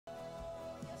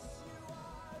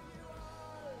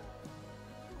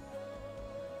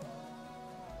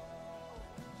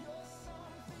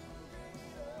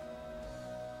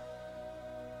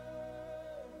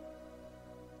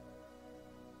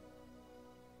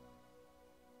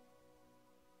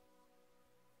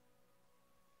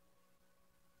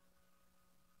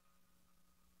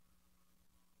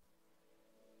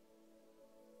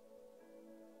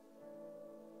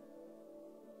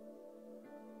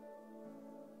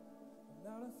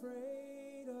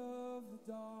afraid of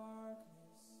the darkness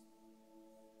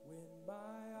when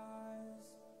my eyes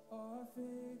are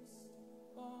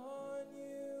fixed on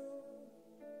you,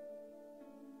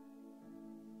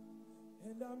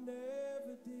 and I'm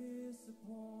never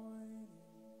disappointed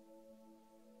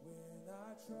when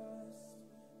I trust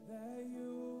that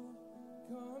you'll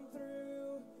come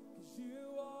through, 'cause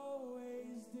you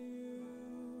always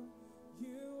do,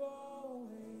 you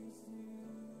always do.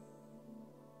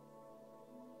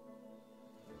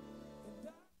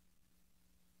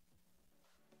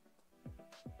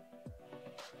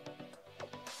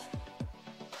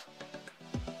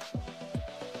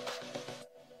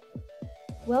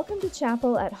 Welcome to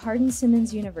chapel at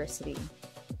Hardin-Simmons University.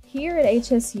 Here at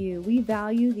HSU, we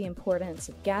value the importance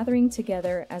of gathering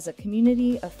together as a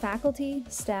community of faculty,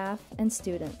 staff, and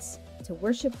students to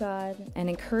worship God and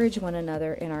encourage one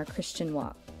another in our Christian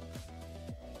walk.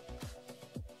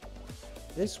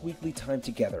 This weekly time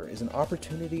together is an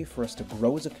opportunity for us to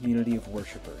grow as a community of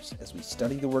worshipers as we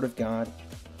study the Word of God,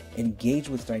 engage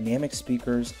with dynamic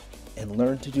speakers, and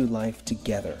learn to do life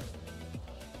together.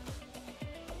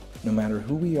 No matter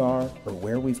who we are or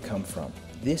where we've come from,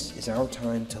 this is our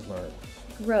time to learn,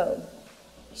 Grow,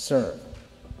 serve,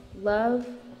 love,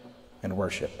 and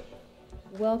worship.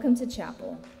 welcome to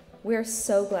chapel. We're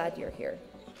so glad you're here.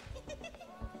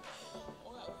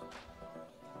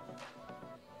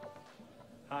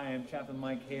 Hi, I'm Chaplain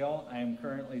Mike Hale. I am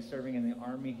currently serving in the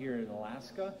Army here in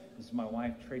Alaska. This is my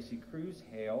wife, Tracy Cruz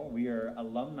Hale. We are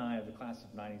alumni of the class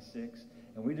of '96,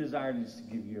 and we desire just to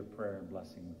give you a prayer and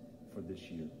blessing for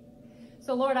this year.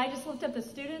 So Lord, I just lift up the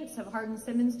students of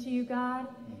Hardin-Simmons to you, God.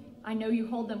 I know you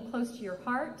hold them close to your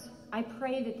heart. I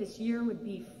pray that this year would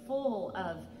be full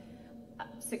of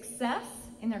success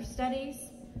in their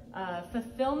studies,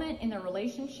 fulfillment in their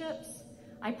relationships.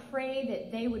 I pray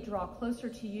that they would draw closer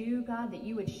to you, God, that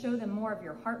you would show them more of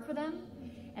your heart for them.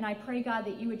 And I pray, God,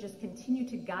 that you would just continue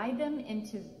to guide them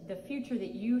into the future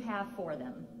that you have for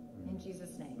them. In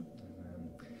Jesus' name.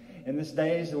 In this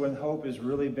days when hope has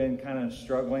really been kind of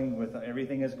struggling with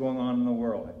everything that's going on in the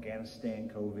world, Afghanistan,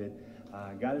 COVID,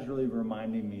 God is really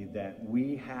reminding me that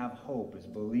we have hope as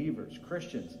believers,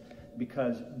 Christians,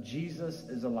 because Jesus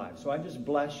is alive. So I just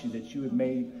bless you that you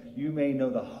may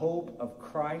know the hope of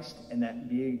Christ, and that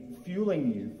be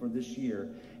fueling you for this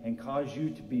year and cause you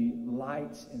to be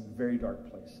lights in very dark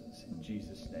places. In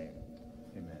Jesus' name,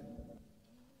 amen.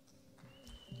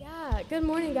 Yeah, good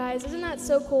morning, guys. Isn't that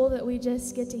so cool that we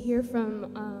just get to hear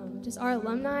from just our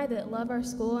alumni that love our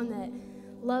school and that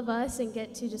love us and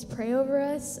get to just pray over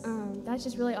us? That's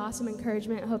just really awesome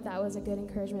encouragement. I hope that was a good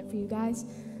encouragement for you guys.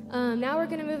 Now we're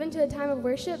going to move into a time of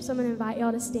worship, so I'm going to invite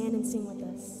y'all to stand and sing with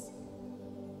us.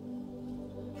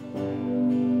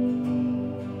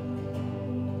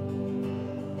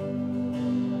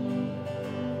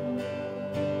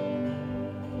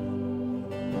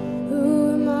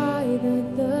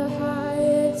 That the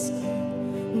highest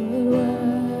would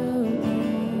welcome.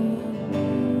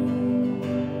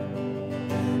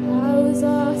 I was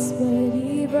lost, but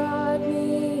he brought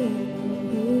me in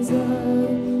his love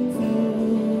for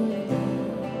me.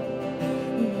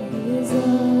 In his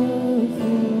love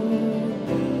for me.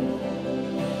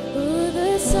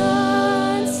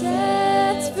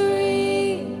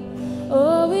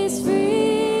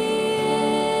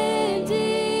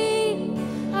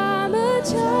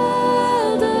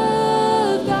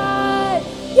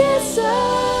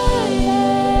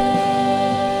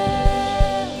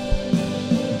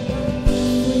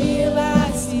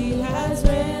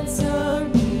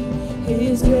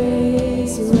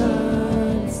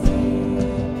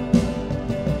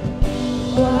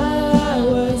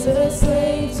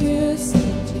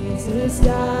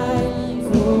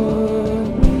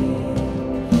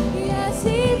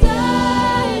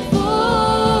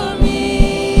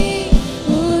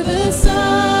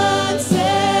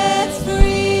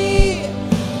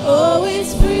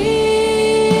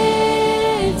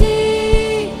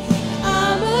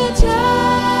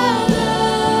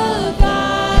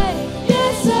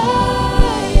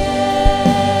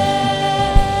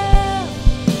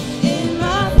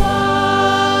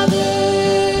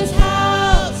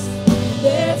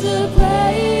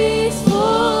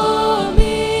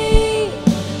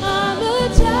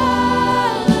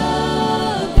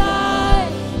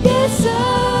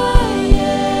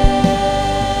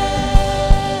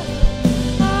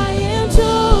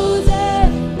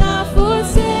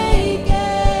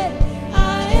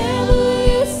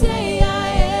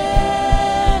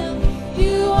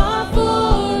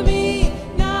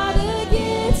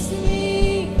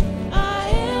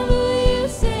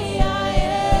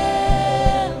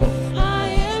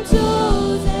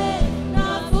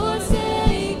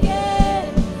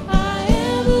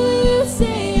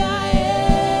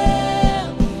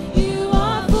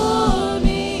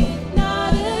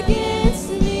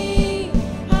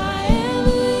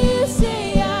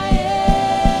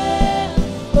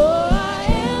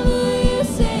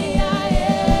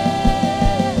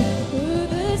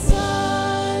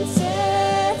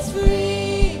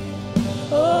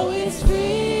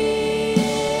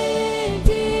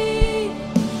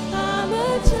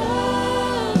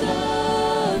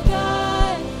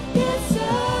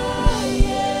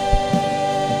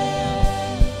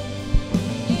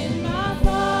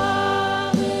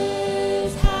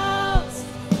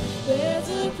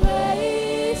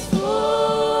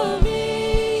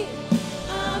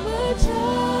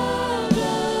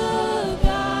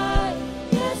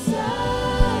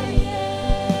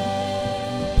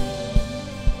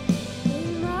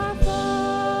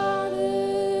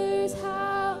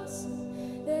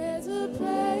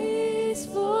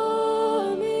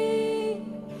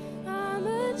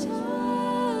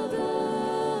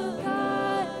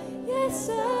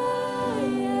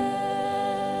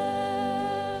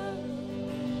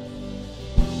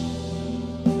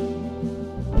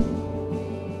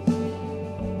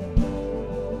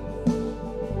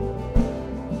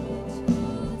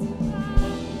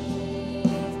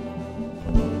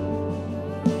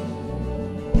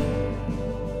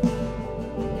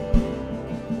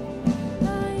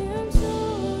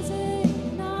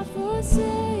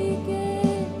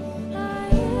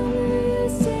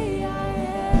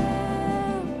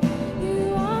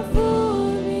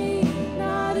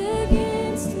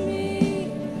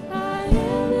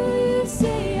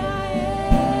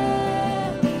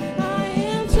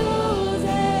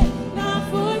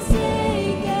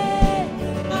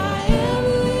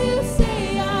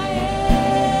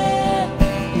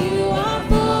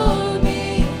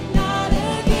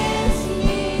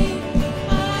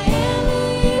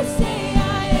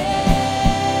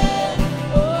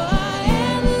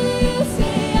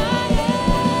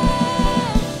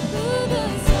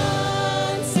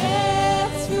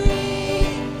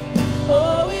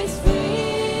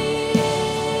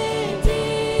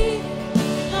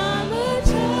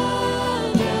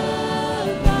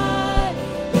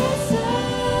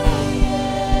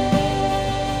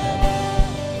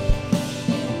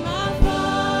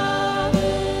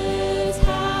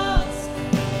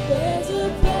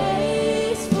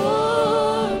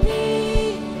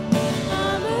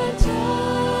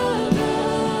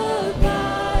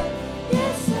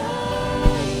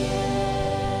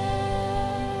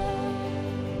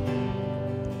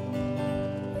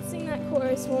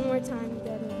 chorus one more time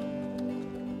together.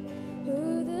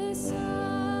 Who the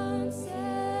sun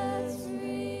sets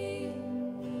free,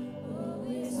 oh,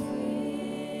 is free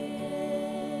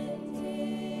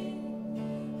indeed.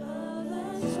 Of the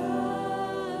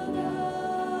child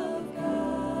of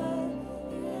God,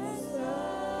 yes,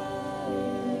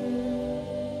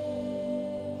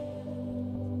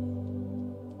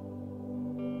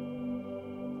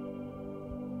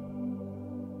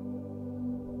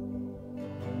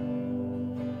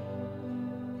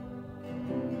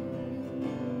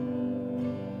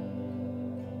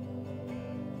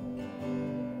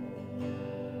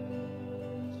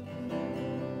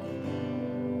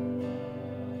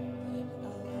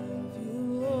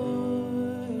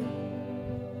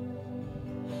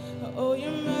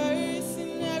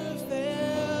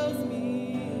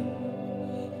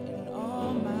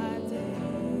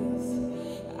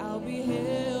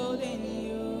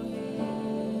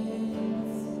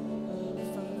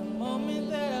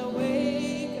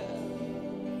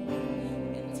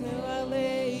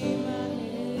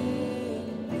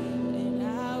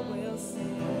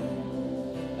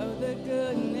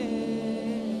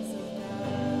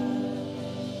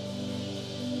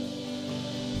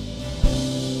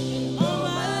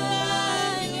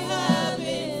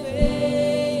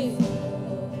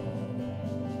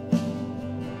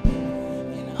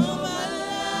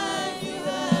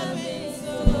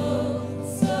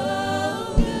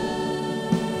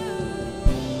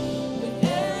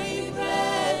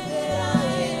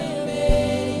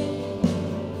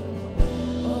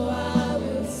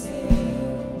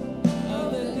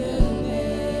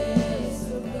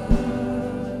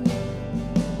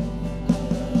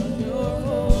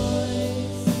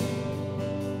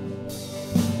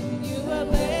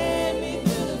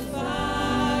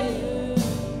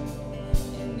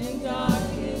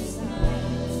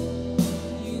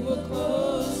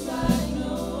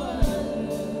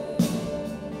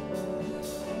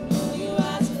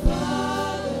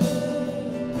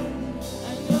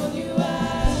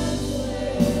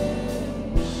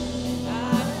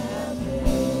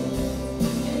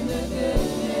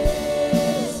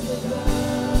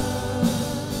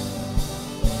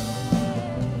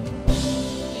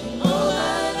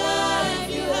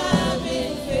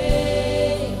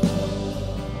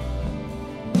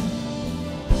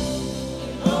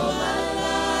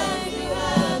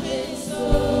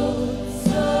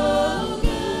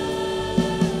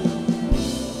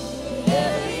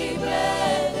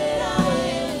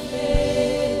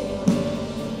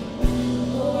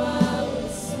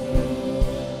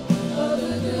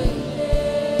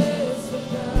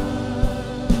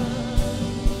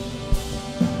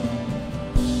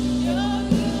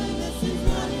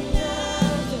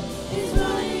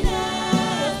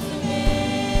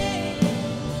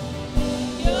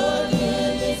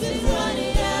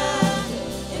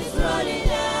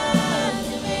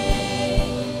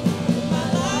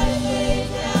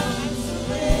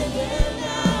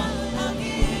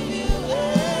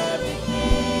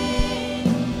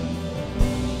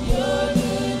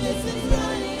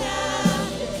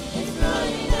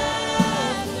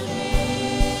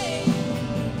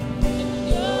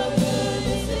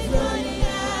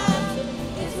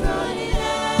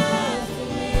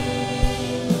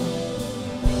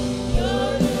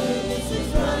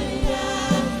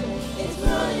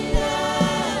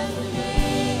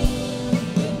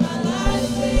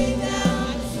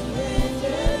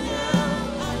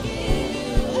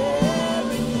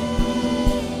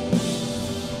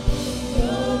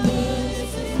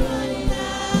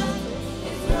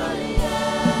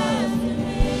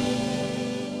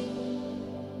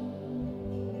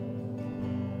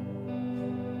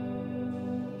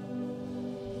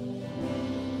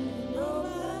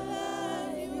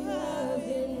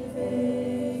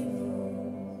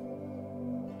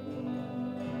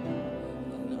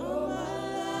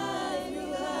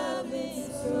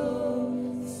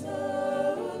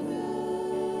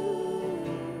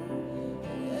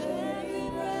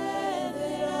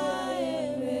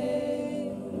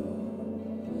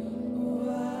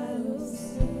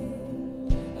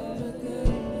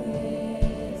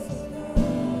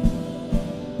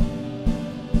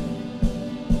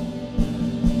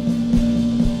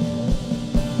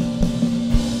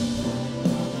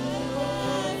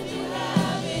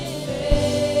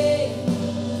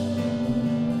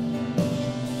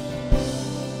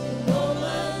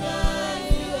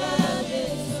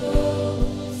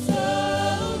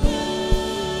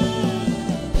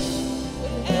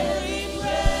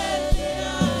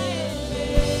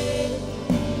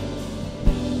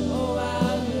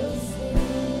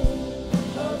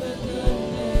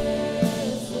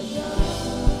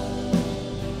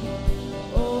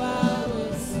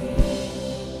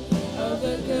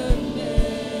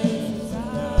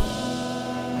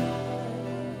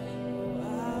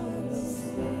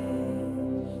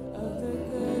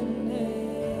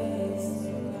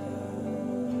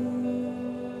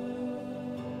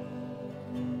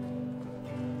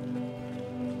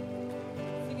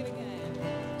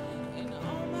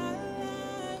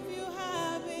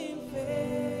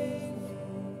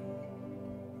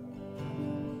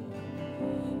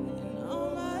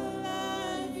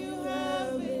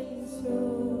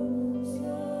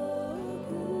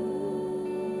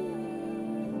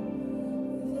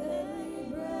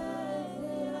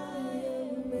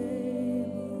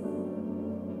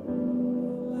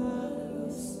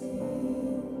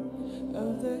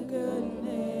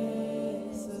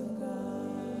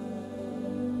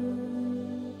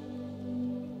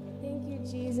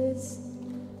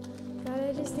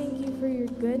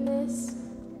 us.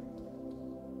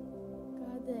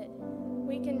 God, that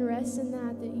we can rest in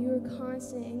that you are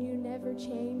constant and you never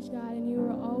change, God, and you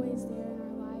are always there in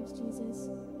our lives, Jesus.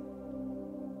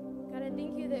 God, I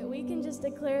thank you that we can just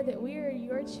declare that we are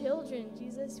your children,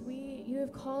 Jesus. You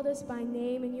have called us by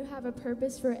name, and you have a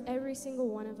purpose for every single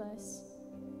one of us.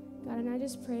 God, and I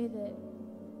just pray that,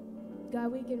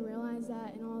 God, we can realize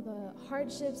that in all the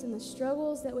hardships and the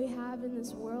struggles that we have in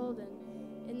this world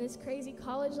and in this crazy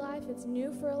college life. It's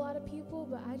new for a lot of people,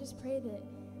 but I just pray that,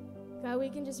 God, we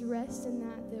can just rest in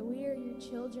that we are your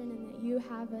children and that you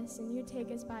have us and you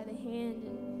take us by the hand.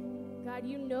 And God,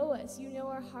 you know us. You know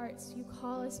our hearts. You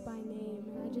call us by name.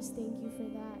 And I just thank you for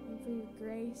that and for your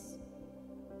grace.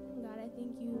 God, I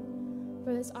thank you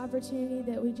for this opportunity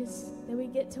that we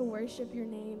get to worship your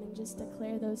name and just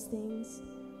declare those things.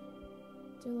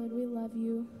 Dear Lord, we love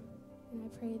you. And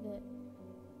I pray that,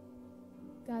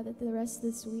 God, that the rest of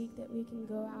this week that we can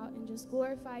go out and just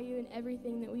glorify you in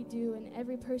everything that we do and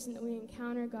every person that we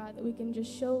encounter, God, that we can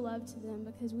just show love to them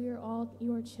because we are all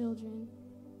your children.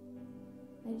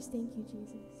 I just thank you,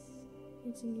 Jesus.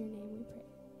 It's in your name we pray.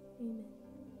 Amen.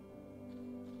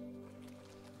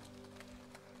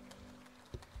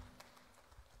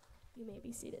 You may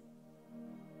be seated.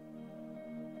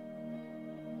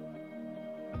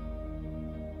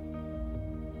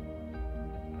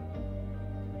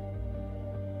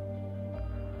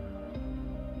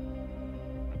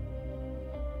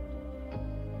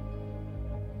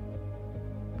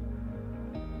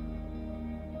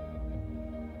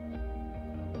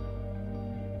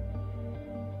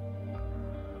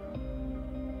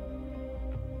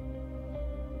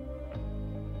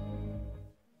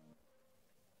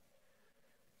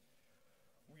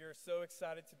 So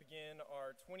excited to begin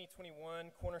our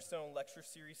 2021 Cornerstone Lecture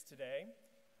Series today.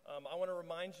 I want to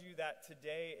remind you that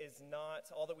today is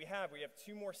not all that we have. We have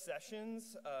two more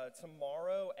sessions,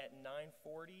 tomorrow at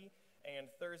 9:40 and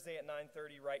Thursday at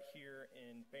 9:30 right here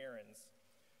in Barron's.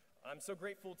 I'm so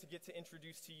grateful to get to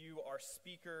introduce to you our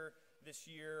speaker this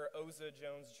year, Oza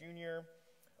Jones Jr.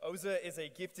 Oza is a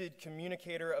gifted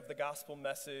communicator of the gospel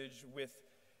message with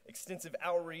extensive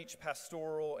outreach,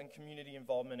 pastoral, and community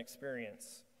involvement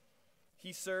experience.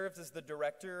 He serves as the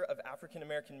director of African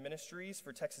American Ministries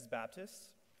for Texas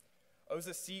Baptists.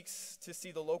 Oza seeks to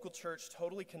see the local church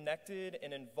totally connected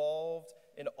and involved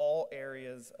in all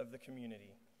areas of the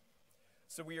community.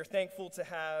 So we are thankful to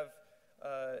have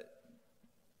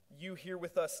you here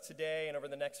with us today and over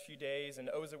the next few days. And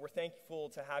Oza, we're thankful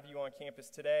to have you on campus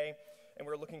today, and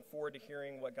we're looking forward to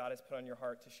hearing what God has put on your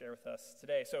heart to share with us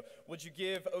today. So would you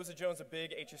give Oza Jones a big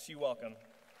HSU welcome?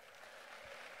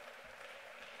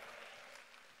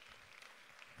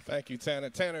 Thank you,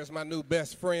 Tanner. Tanner is my new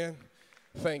best friend.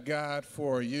 Thank God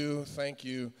for you. Thank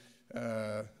you,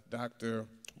 Dr.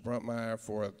 Bruntmeyer,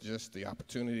 for just the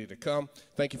opportunity to come.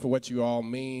 Thank you for what you all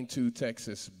mean to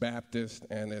Texas Baptist,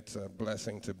 and it's a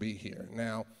blessing to be here.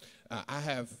 Now, I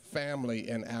have family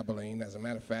in Abilene. As a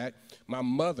matter of fact, my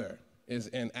mother is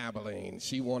in Abilene.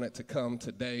 She wanted to come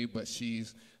today, but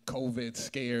she's COVID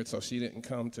scared, so she didn't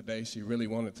come today. She really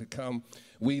wanted to come.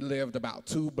 We lived about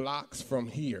 2 blocks from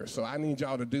here, so I need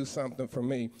y'all to do something for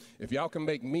me. If y'all can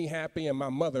make me happy and my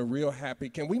mother real happy,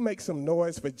 can we make some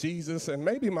noise for Jesus? And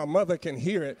maybe my mother can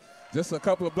hear it just a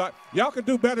couple of blocks. Y'all can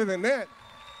do better than that.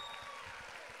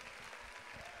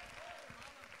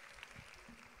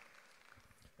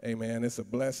 Amen. It's a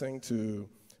blessing to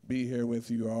be here with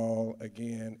you all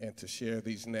again and to share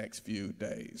these next few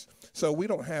days. So we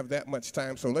don't have that much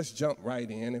time, so let's jump right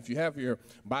in. If you have your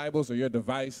Bibles or your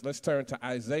device, let's turn to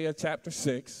Isaiah chapter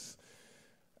 6.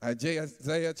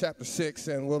 Isaiah chapter 6,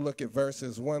 and we'll look at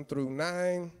verses 1 through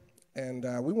 9.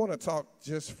 And we want to talk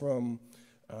just from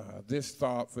this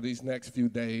thought for these next few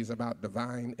days about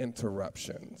divine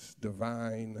interruptions.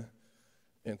 Divine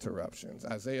interruptions.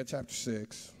 Isaiah chapter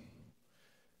 6,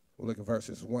 we'll look at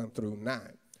verses 1 through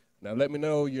 9. Now, let me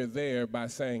know you're there by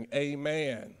saying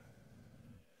amen.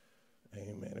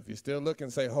 Amen. If you're still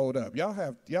looking, say, hold up. Y'all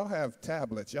have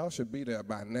tablets. Y'all should be there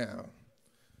by now.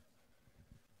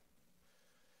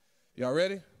 Y'all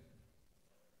ready?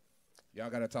 Y'all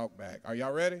got to talk back. Are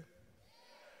y'all ready?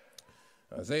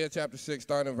 Isaiah chapter 6,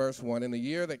 starting in verse 1. In the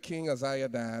year that King Uzziah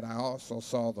died, I also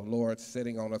saw the Lord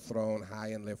sitting on a throne high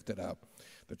and lifted up.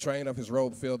 The train of his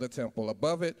robe filled the temple.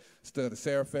 Above it stood a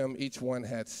seraphim. Each one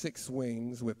had 6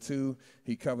 wings. With 2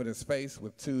 he covered his face.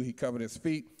 With 2 he covered his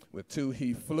feet. With 2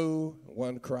 he flew.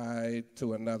 One cried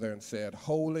to another and said,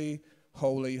 Holy,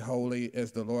 holy, holy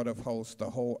is the Lord of hosts. The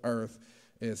whole earth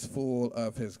is full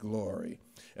of his glory.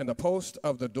 And the posts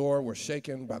of the door were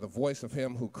shaken by the voice of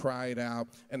him who cried out,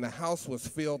 and the house was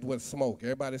filled with smoke.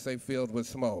 Everybody say filled with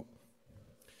smoke.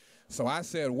 So I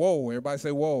said, woe. Everybody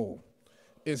say, woe.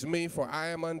 It's me, for I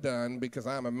am undone, because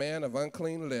I am a man of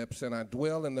unclean lips, and I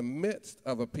dwell in the midst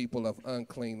of a people of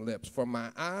unclean lips. For my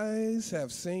eyes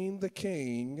have seen the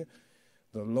King,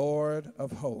 the Lord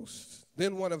of hosts.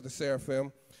 Then one of the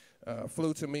seraphim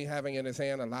flew to me, having in his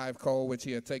hand a live coal, which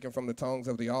he had taken from the tongs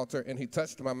of the altar, and he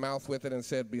touched my mouth with it and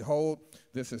said, behold,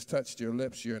 this has touched your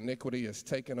lips. Your iniquity is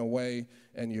taken away,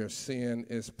 and your sin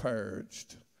is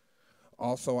purged.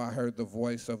 Also I heard the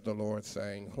voice of the Lord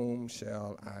saying, whom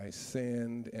shall I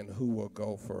send, and who will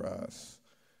go for us?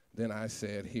 Then I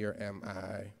said, here am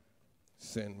I,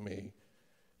 send me.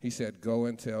 He said, go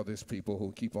and tell this people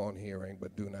who keep on hearing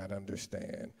but do not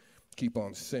understand, keep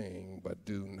on seeing but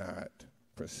do not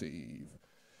perceive.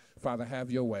 Father,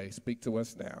 have your way. Speak to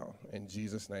us now. In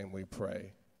Jesus' name we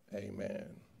pray. Amen.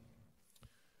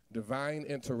 Divine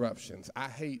interruptions. I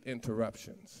hate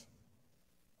interruptions.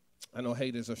 I know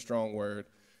hate is a strong word,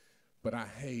 but I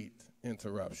hate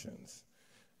interruptions.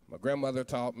 My grandmother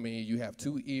taught me you have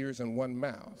 2 ears and 1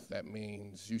 mouth. That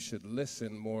means you should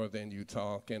listen more than you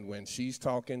talk, and when she's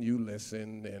talking, you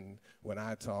listen, and when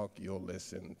I talk, you'll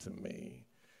listen to me.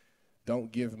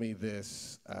 Don't give me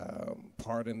this,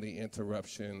 pardon the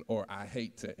interruption, or I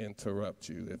hate to interrupt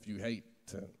you. If you hate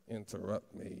to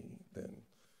interrupt me, then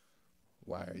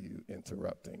why are you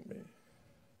interrupting me?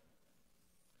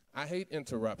 I hate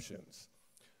interruptions,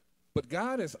 but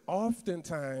God is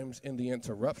oftentimes in the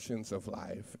interruptions of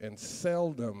life, and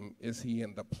seldom is he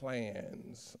in the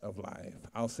plans of life.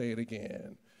 I'll say it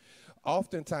again.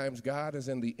 Oftentimes God is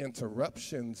in the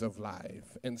interruptions of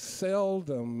life, and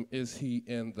seldom is he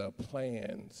in the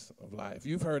plans of life.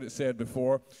 You've heard it said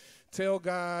before, tell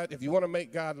God, if you want to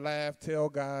make God laugh, tell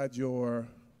God your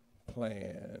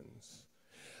plans.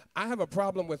 I have a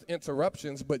problem with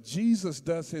interruptions, but Jesus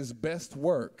does his best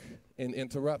work in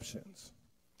interruptions.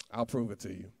 I'll prove it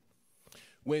to you.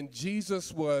 When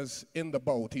Jesus was in the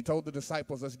boat, he told the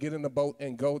disciples, let's get in the boat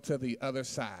and go to the other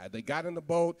side. They got in the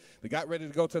boat, they got ready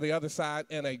to go to the other side,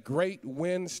 and a great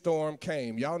windstorm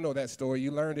came. Y'all know that story.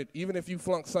 You learned it. Even if you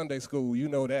flunked Sunday school, you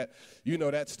know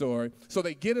that story. So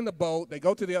they get in the boat, they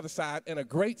go to the other side, and a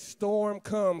great storm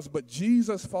comes, but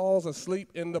Jesus falls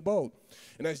asleep in the boat.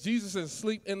 And as Jesus is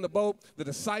asleep in the boat, the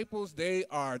disciples, they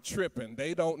are tripping.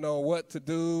 They don't know what to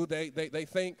do. They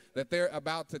think that they're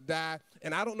about to die.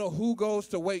 And I don't know who goes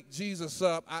to wake Jesus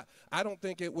up. I don't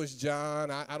think it was John.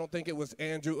 I don't think it was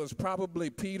Andrew. It was probably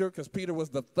Peter, because Peter was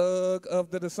the thug of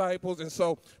the disciples. And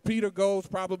so Peter goes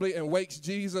probably and wakes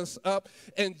Jesus up.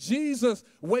 And Jesus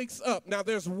wakes up. Now,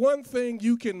 there's one thing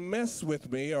you can mess with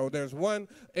me, or there's one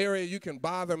area you can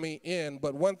bother me in,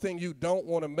 but one thing you don't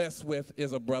want to mess with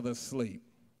is a brother's sleep.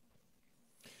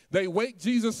 They wake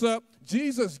Jesus up.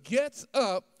 Jesus gets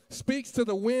up, speaks to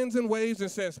the winds and waves, and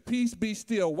says, peace, be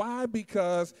still. Why?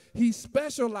 Because he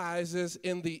specializes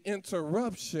in the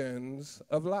interruptions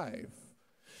of life.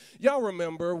 Y'all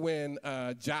remember when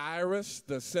Jairus,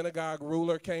 the synagogue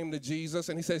ruler, came to Jesus,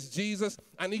 and he says, Jesus,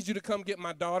 I need you to come get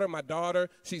my daughter. My daughter,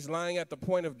 she's lying at the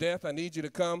point of death. I need you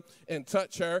to come and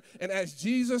touch her. And as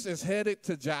Jesus is headed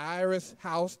to Jairus'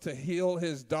 house to heal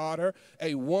his daughter,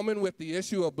 a woman with the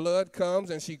issue of blood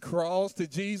comes, and she crawls to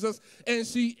Jesus, and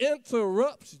she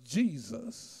interrupts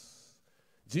Jesus.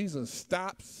 Jesus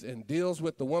stops and deals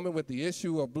with the woman with the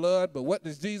issue of blood, but what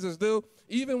does Jesus do?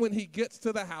 Even when he gets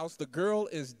to the house, the girl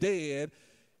is dead,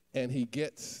 and he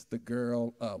gets the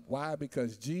girl up. Why?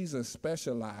 Because Jesus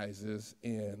specializes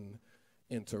in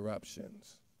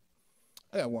interruptions.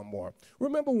 I got one more.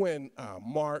 Remember when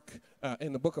Mark,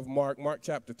 in the book of Mark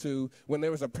chapter 2, when there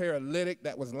was a paralytic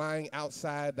that was lying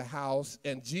outside the house,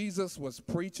 and Jesus was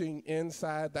preaching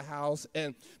inside the house,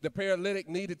 and the paralytic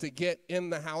needed to get in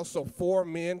the house, so 4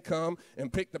 men come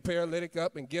and pick the paralytic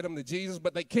up and get him to Jesus,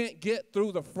 but they can't get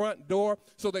through the front door,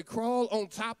 so they crawl on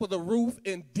top of the roof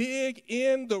and dig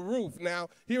in the roof. Now,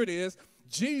 here it is.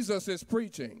 Jesus is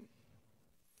preaching.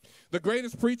 The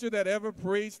greatest preacher that ever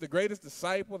preached, the greatest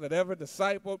disciple that ever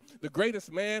discipled, the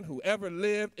greatest man who ever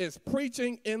lived is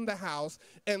preaching in the house,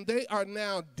 and they are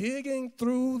now digging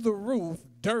through the roof.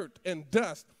 Dirt and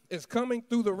dust is coming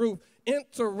through the roof,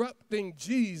 interrupting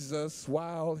Jesus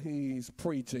while he's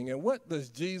preaching. And what does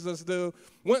Jesus do?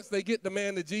 Once they get the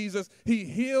man to Jesus, he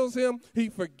heals him, he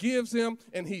forgives him,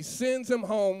 and he sends him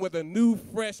home with a new,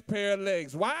 fresh pair of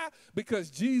legs. Why?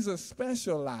 Because Jesus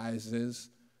specializes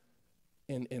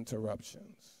in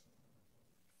interruptions.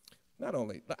 Not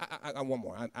only, I got one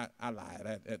more. I lied.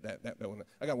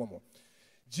 I got one more.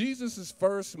 Jesus'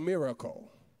 first miracle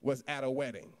was at a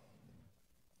wedding.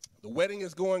 The wedding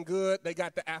is going good. They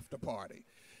got the after party.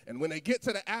 And when they get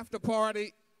to the after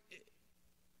party,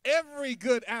 Every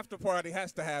good after party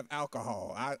has to have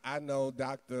alcohol. I know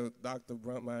Dr.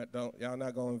 Bruntmeyer, y'all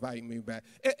not gonna invite me back.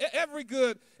 Every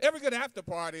good after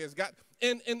party has got,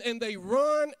 and they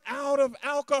run out of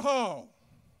alcohol.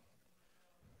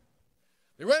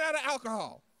 They run out of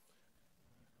alcohol.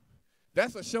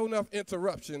 That's a sure enough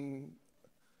interruption.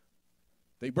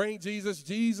 They bring Jesus.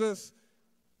 Jesus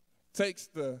takes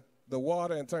the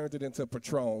water and turns it into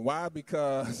Patron. Why?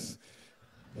 Because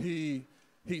he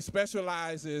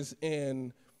specializes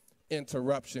in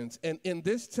interruptions. And in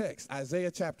this text, Isaiah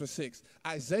chapter 6,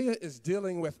 Isaiah is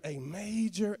dealing with a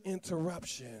major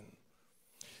interruption.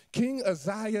 King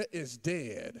Uzziah is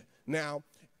dead. Now,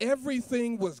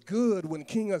 everything was good when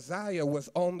King Uzziah was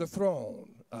on the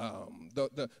throne.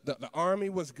 The army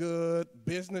was good.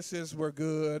 Businesses were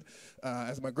good.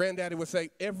 As my granddaddy would say,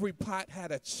 every pot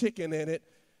had a chicken in it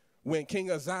when King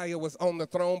Uzziah was on the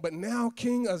throne. But now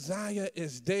King Uzziah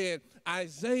is dead.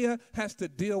 Isaiah has to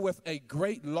deal with a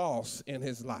great loss in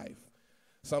his life.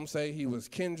 Some say he was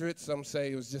kindred. Some say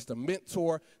he was just a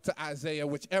mentor to Isaiah.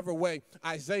 Whichever way,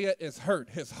 Isaiah is hurt.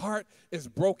 His heart is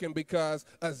broken because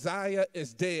Uzziah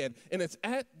is dead. And it's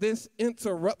at this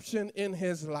interruption in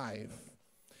his life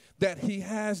that he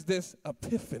has this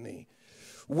epiphany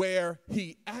where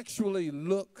he actually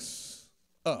looks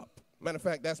up. Matter of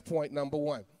fact, that's point number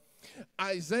one.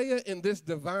 Isaiah, in this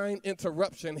divine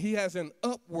interruption, he has an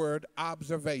upward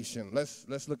observation.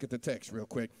 Let's look at the text real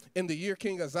quick. In the year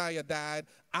King Uzziah died,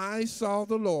 I saw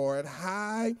the Lord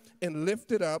high and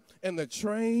lifted up, and the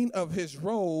train of his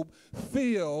robe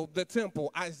filled the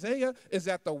temple. Isaiah is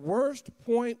at the worst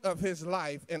point of his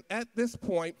life, and at this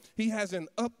point, he has an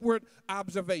upward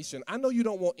observation. I know you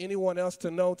don't want anyone else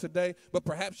to know today, but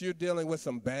perhaps you're dealing with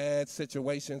some bad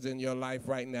situations in your life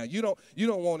right now. You don't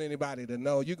want anybody to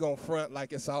know. You're going to front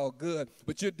like it's all good,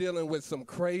 but you're dealing with some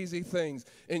crazy things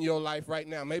in your life right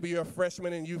now. Maybe you're a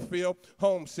freshman and you feel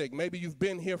homesick. Maybe you've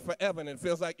been here forever and it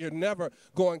feels like you're never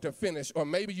going to finish. Or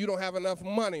maybe you don't have enough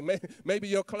money. Maybe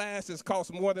your classes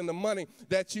cost more than the money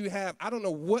that you have. I don't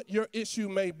know what your issue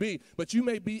may be, but you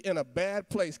may be in a bad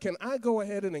place. Can I go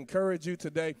ahead and encourage you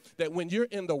today that when you're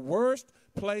in the worst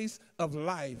place of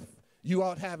life, you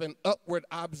ought to have an upward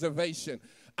observation.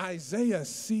 Isaiah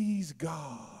sees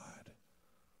God.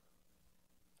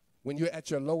 When you're at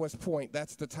your lowest point,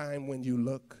 that's the time when you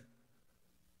look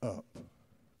up.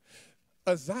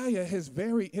 Uzziah, his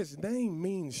name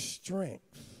means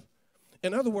strength.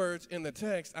 In other words, in the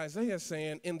text, Isaiah is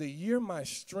saying, in the year my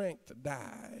strength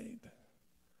died.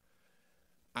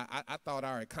 I thought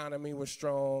our economy was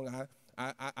strong.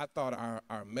 I thought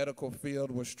our medical field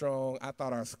was strong. I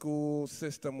thought our school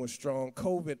system was strong.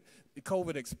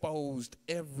 COVID exposed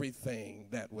everything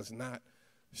that was not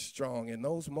strong. In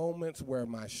those moments where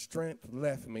my strength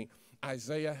left me,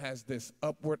 Isaiah has this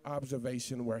upward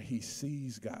observation where he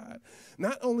sees God.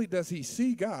 Not only does he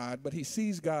see God, but he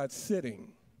sees God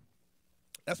sitting.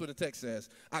 That's what the text says.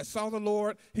 I saw the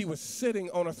Lord. He was sitting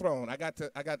on a throne. I got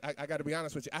to be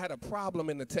honest with you. I had a problem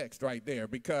in the text right there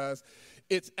because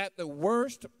it's at the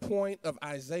worst point of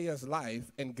Isaiah's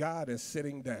life, and God is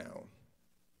sitting down.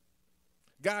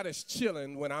 God is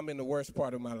chilling when I'm in the worst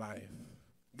part of my life.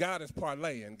 God is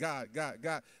parlaying.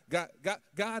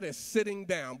 God is sitting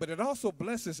down. But it also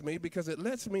blesses me because it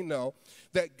lets me know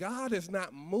that God is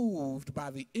not moved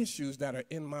by the issues that are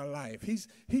in my life. He's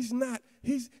not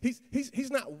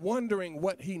wondering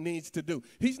what he needs to do.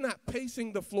 He's not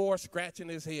pacing the floor, scratching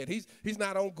his head. He's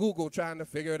not on Google trying to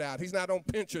figure it out. He's not on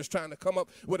Pinterest trying to come up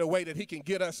with a way that he can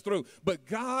get us through. But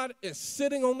God is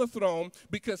sitting on the throne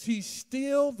because he's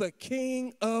still the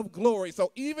King of glory.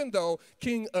 So even though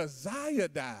King Uzziah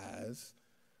dies,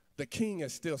 the king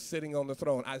is still sitting on the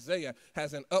throne. Isaiah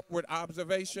has an upward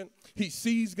observation. He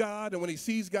sees God, and when he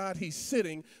sees God, he's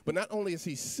sitting. But not only is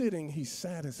he sitting, he's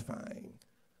satisfying.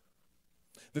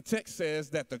 The text says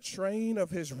that the train of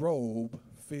his robe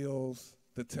fills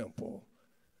the temple.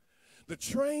 The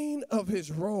train of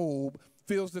his robe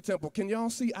fills the temple. Can y'all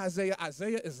see Isaiah?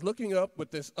 Isaiah is looking up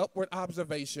with this upward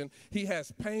observation. He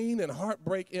has pain and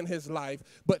heartbreak in his life,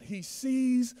 but he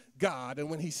sees God. And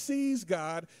when he sees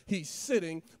God, he's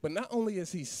sitting. But not only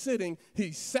is he sitting,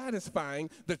 he's satisfying.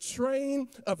 The train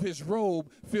of his robe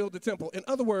filled the temple. In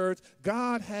other words,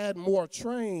 God had more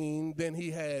train than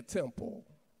he had temple.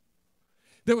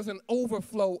 There was an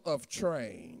overflow of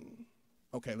train.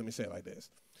 Okay, let me say it like this.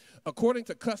 According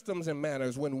to customs and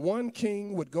manners, when one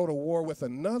king would go to war with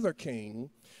another king,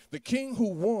 the king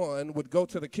who won would go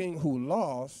to the king who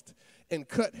lost and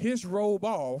cut his robe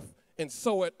off and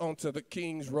sew it onto the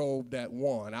king's robe that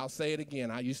won. I'll say it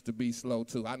again. I used to be slow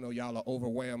too. I know y'all are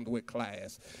overwhelmed with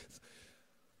class.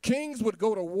 Kings would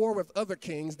go to war with other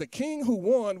kings. The king who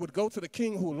won would go to the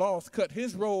king who lost, cut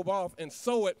his robe off, and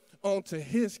sew it onto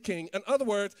his king. In other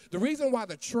words, the reason why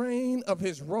the train of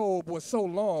his robe was so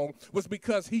long was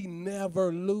because he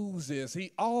never loses.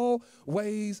 He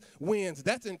always wins.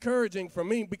 That's encouraging for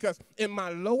me because in my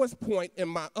lowest point, in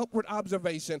my upward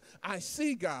observation, I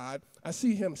see God. I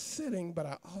see him sitting, but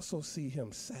I also see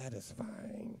him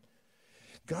satisfying.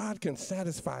 God can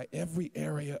satisfy every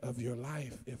area of your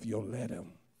life if you'll let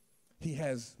him. He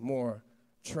has more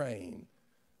train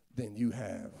than you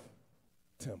have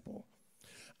temple.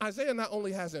 Isaiah not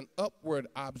only has an upward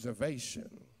observation,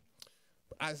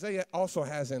 but Isaiah also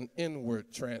has an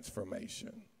inward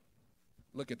transformation.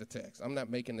 Look at the text. I'm not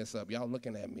making this up. Y'all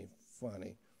looking at me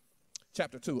funny.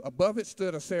 Chapter 2. Above it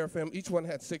stood a seraphim. Each one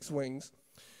had 6 wings.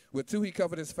 With 2 he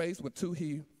covered his face. With 2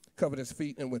 he covered his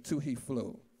feet. And with 2 he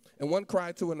flew. And one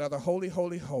cried to another, Holy,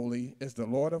 holy, holy is the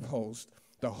Lord of hosts.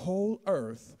 The whole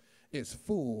earth is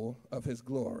full of his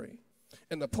glory.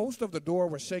 And the posts of the door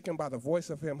were shaken by the voice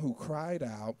of him who cried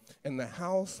out, and the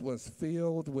house was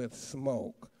filled with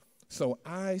smoke. So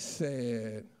I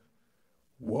said,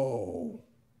 woe.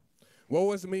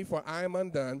 Woe is me, for I am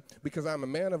undone, because I am a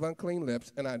man of unclean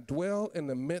lips, and I dwell in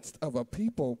the midst of a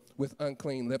people with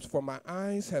unclean lips. For my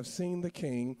eyes have seen the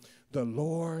King, the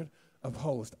Lord of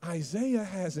hosts. Isaiah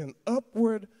has an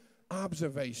upward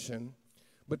observation,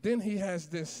 but then he has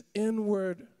this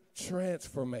inward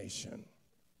transformation.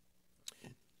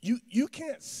 You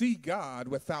can't see God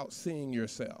without seeing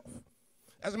yourself.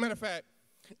 As a matter of fact,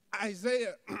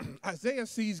 Isaiah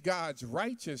sees God's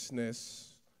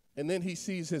righteousness, and then he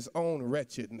sees his own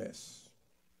wretchedness.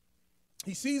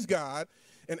 He sees God,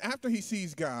 and after he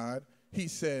sees God, he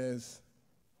says,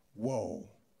 woe.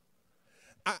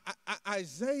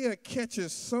 Isaiah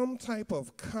catches some type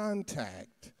of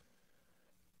contact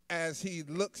as he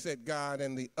looks at God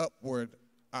in the upward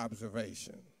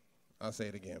observation. I'll say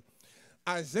it again.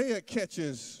 Isaiah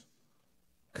catches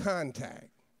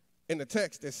contact. In the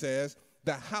text it says,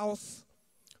 the house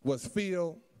was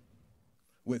filled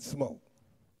with smoke.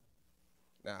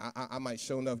 Now, I might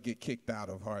sure enough get kicked out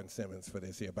of Hardin-Simmons for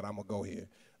this here, but I'm going to go here.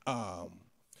 I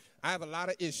have a lot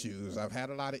of issues. I've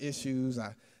had a lot of issues.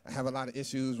 I have a lot of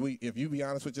issues. If you be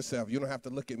honest with yourself, you don't have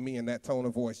to look at me in that tone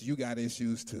of voice. You got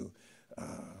issues too.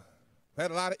 I've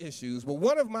had a lot of issues, but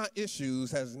one of my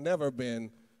issues has never been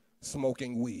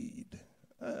smoking weed.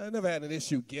 I never had an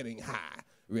issue getting high,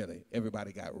 really.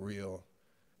 Everybody got real,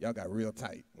 y'all got real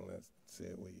tight when I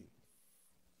said weed.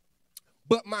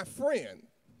 But my friend,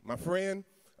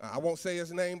 I won't say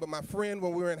his name, but my friend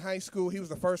when we were in high school, he was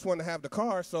the first one to have the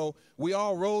car, so we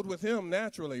all rode with him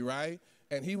naturally, right?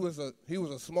 And he was a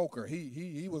smoker.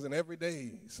 He was an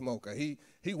everyday smoker. He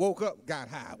woke up, got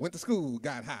high, went to school,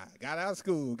 got high, got out of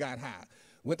school, got high,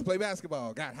 went to play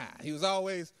basketball, got high. He was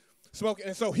always smoking.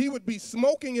 And so he would be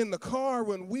smoking in the car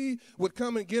when we would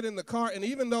come and get in the car. And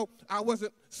even though I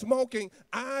wasn't smoking,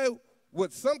 I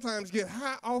would sometimes get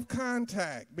high off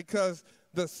contact because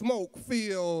the smoke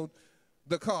filled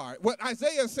the car. What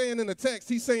Isaiah is saying in the text,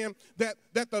 he's saying that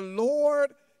the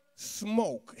Lord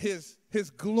smoke, his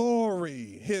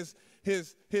glory, his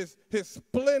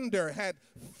splendor had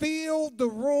filled the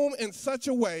room in such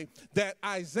a way that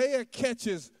Isaiah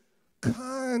catches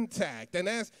contact. And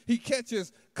as he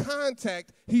catches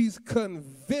contact, he's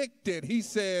convicted. He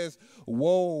says,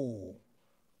 whoa.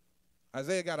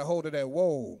 Isaiah got a hold of that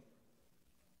whoa.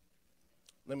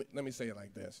 Let me say it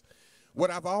like this. What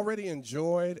I've already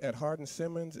enjoyed at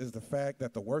Hardin-Simmons is the fact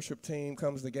that the worship team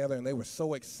comes together and they were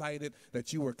so excited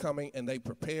that you were coming and they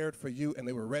prepared for you and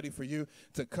they were ready for you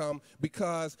to come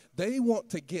because they want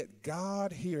to get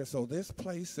God here. So this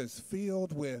place is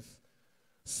filled with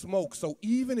smoke. So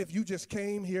even if you just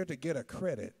came here to get a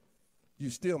credit, you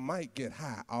still might get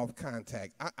high off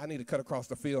contact. I need to cut across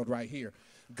the field right here.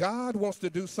 God wants to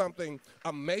do something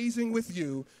amazing with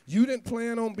you. You didn't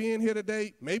plan on being here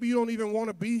today. Maybe you don't even want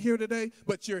to be here today,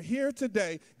 but you're here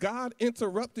today. God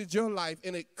interrupted your life,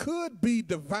 and it could be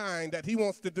divine that he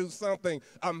wants to do something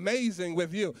amazing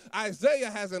with you.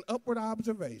 Isaiah has an upward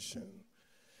observation.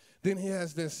 Then he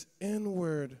has this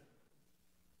inward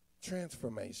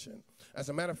transformation. As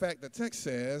a matter of fact, the text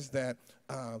says that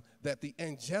the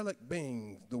angelic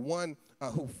being, the one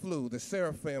who flew, the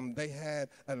seraphim, they had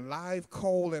a live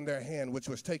coal in their hand, which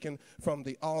was taken from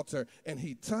the altar, and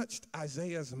he touched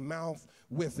Isaiah's mouth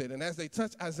with it. And as they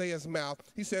touched Isaiah's mouth,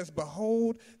 he says,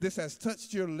 behold, this has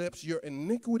touched your lips. Your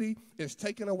iniquity is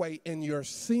taken away, and your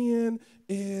sin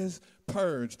is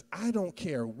purged. I don't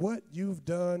care what you've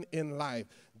done in life.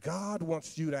 God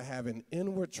wants you to have an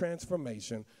inward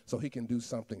transformation so he can do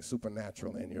something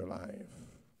supernatural in your life.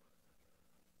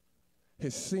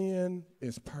 His sin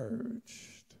is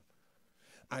purged.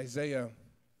 Isaiah,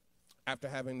 after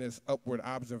having this upward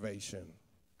observation,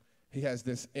 he has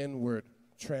this inward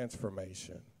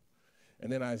transformation.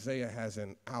 And then Isaiah has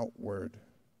an outward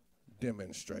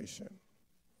demonstration.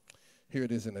 Here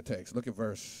it is in the text. Look at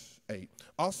verse 8.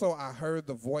 Also I heard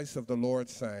the voice of the Lord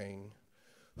saying,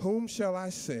 whom shall I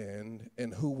send,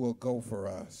 and who will go for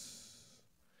us?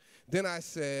 Then I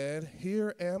said,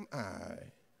 here am I,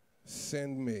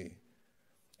 send me.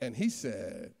 And he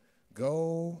said,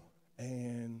 go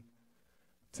and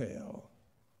tell.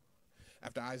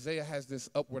 After Isaiah has this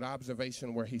upward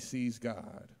observation where he sees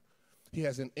God, he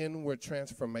has an inward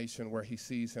transformation where he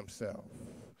sees himself.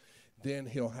 Then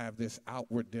he'll have this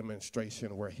outward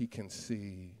demonstration where he can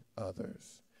see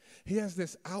others. He has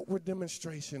this outward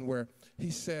demonstration where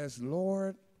he says,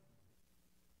 Lord,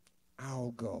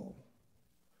 I'll go.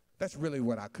 That's really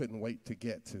what I couldn't wait to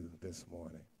get to this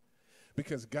morning.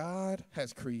 Because God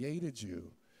has created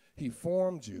you. He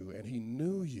formed you and he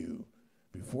knew you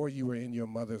before you were in your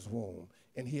mother's womb.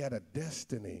 And he had a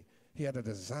destiny. He had a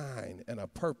design and a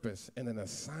purpose and an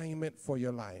assignment for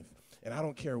your life. And I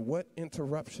don't care what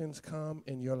interruptions come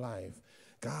in your life,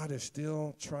 God is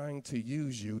still trying to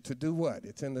use you to do what?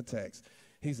 It's in the text.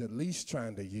 He's at least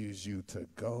trying to use you to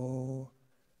go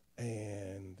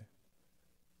and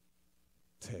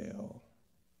tell.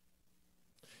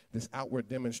 This outward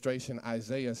demonstration,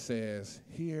 Isaiah says,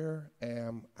 here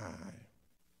am I.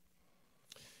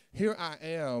 Here I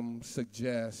am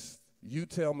suggests, you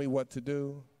tell me what to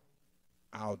do,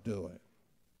 I'll do it.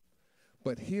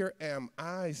 But here am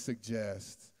I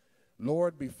suggests,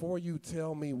 Lord, before you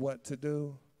tell me what to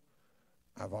do,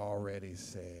 I've already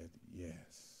said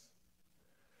yes.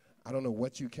 I don't know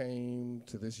what you came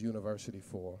to this university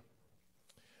for.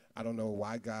 I don't know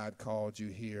why God called you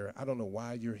here. I don't know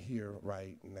why you're here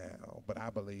right now. But I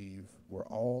believe we're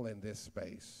all in this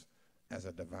space as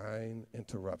a divine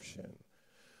interruption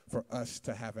for us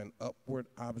to have an upward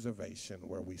observation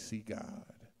where we see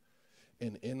God,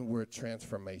 an inward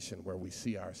transformation where we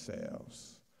see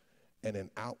ourselves, and an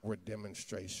outward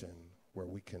demonstration where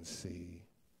we can see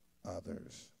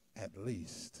others, at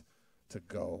least to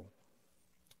go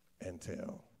and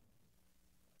tell.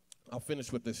 I'll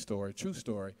finish with this story, true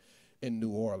story. In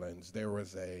New Orleans, there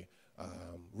was a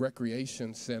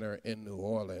recreation center in New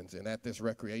Orleans, and at this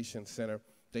recreation center,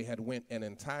 they had went an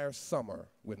entire summer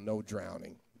with no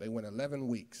drowning. They went 11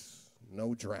 weeks,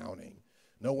 no drowning.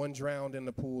 No one drowned in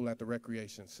the pool at the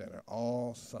recreation center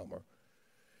all summer.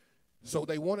 So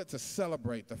they wanted to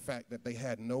celebrate the fact that they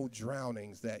had no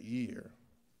drownings that year.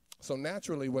 So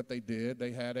naturally what they did,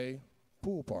 they had a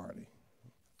pool party.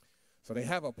 So they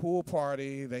have a pool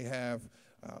party. They have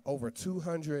over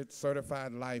 200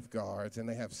 certified lifeguards, and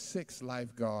they have 6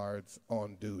 lifeguards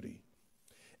on duty.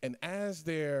 And as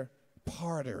they're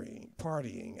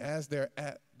partying, as they're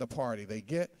at the party, they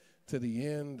get to the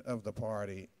end of the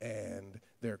party, and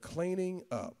they're cleaning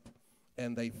up,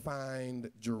 and they find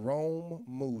Jerome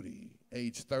Moody,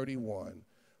 age 31,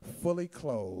 fully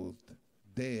clothed,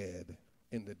 dead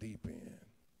in the deep end.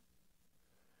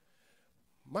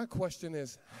 My question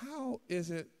is, how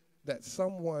is it that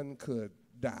someone could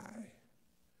die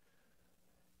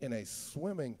in a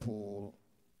swimming pool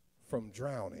from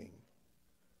drowning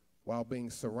while being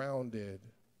surrounded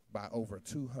by over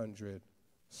 200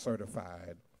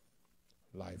 certified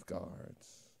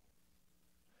lifeguards?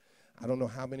 I don't know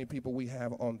how many people we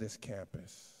have on this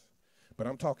campus, but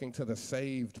I'm talking to the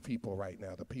saved people right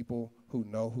now, the people who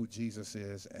know who Jesus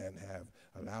is and have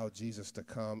allowed Jesus to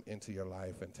come into your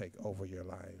life and take over your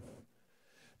life.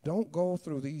 Don't go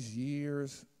through these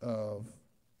years of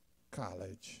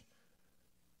college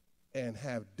and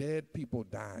have dead people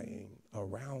dying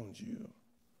around you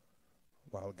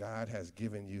while God has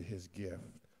given you his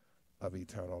gift of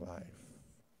eternal life.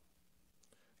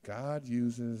 God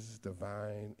uses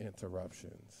divine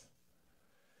interruptions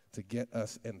to get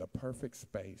us in the perfect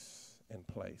space and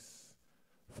place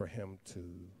for him to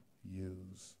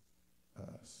use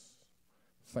us.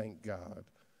 Thank God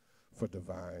for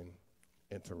divine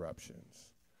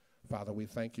interruptions. Father, we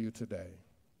thank you today.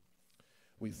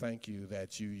 We thank you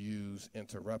that you use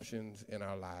interruptions in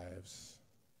our lives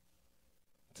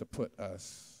to put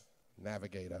us,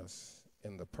 navigate us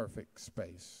in the perfect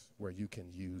space where you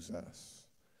can use us.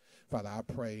 Father, I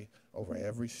pray over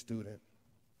every student,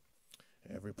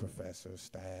 every professor,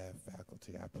 staff,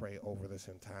 faculty. I pray over this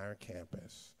entire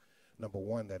campus. Number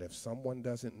one, that if someone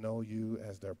doesn't know you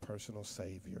as their personal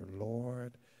Savior,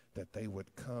 Lord, that they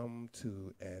would come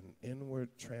to an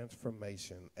inward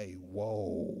transformation, a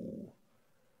whoa,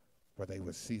 where they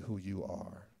would see who you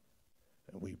are.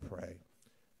 And we pray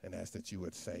and ask that you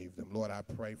would save them. Lord, I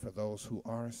pray for those who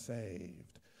are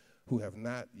saved, who have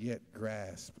not yet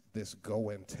grasped this go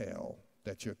and tell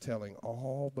that you're telling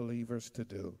all believers to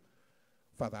do.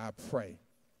 Father, I pray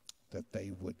that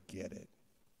they would get it.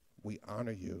 We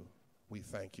honor you. We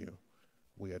thank you.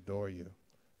 We adore you.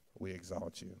 We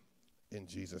exalt you. In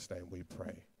Jesus' name we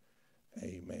pray.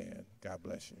 Amen. God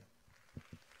bless you.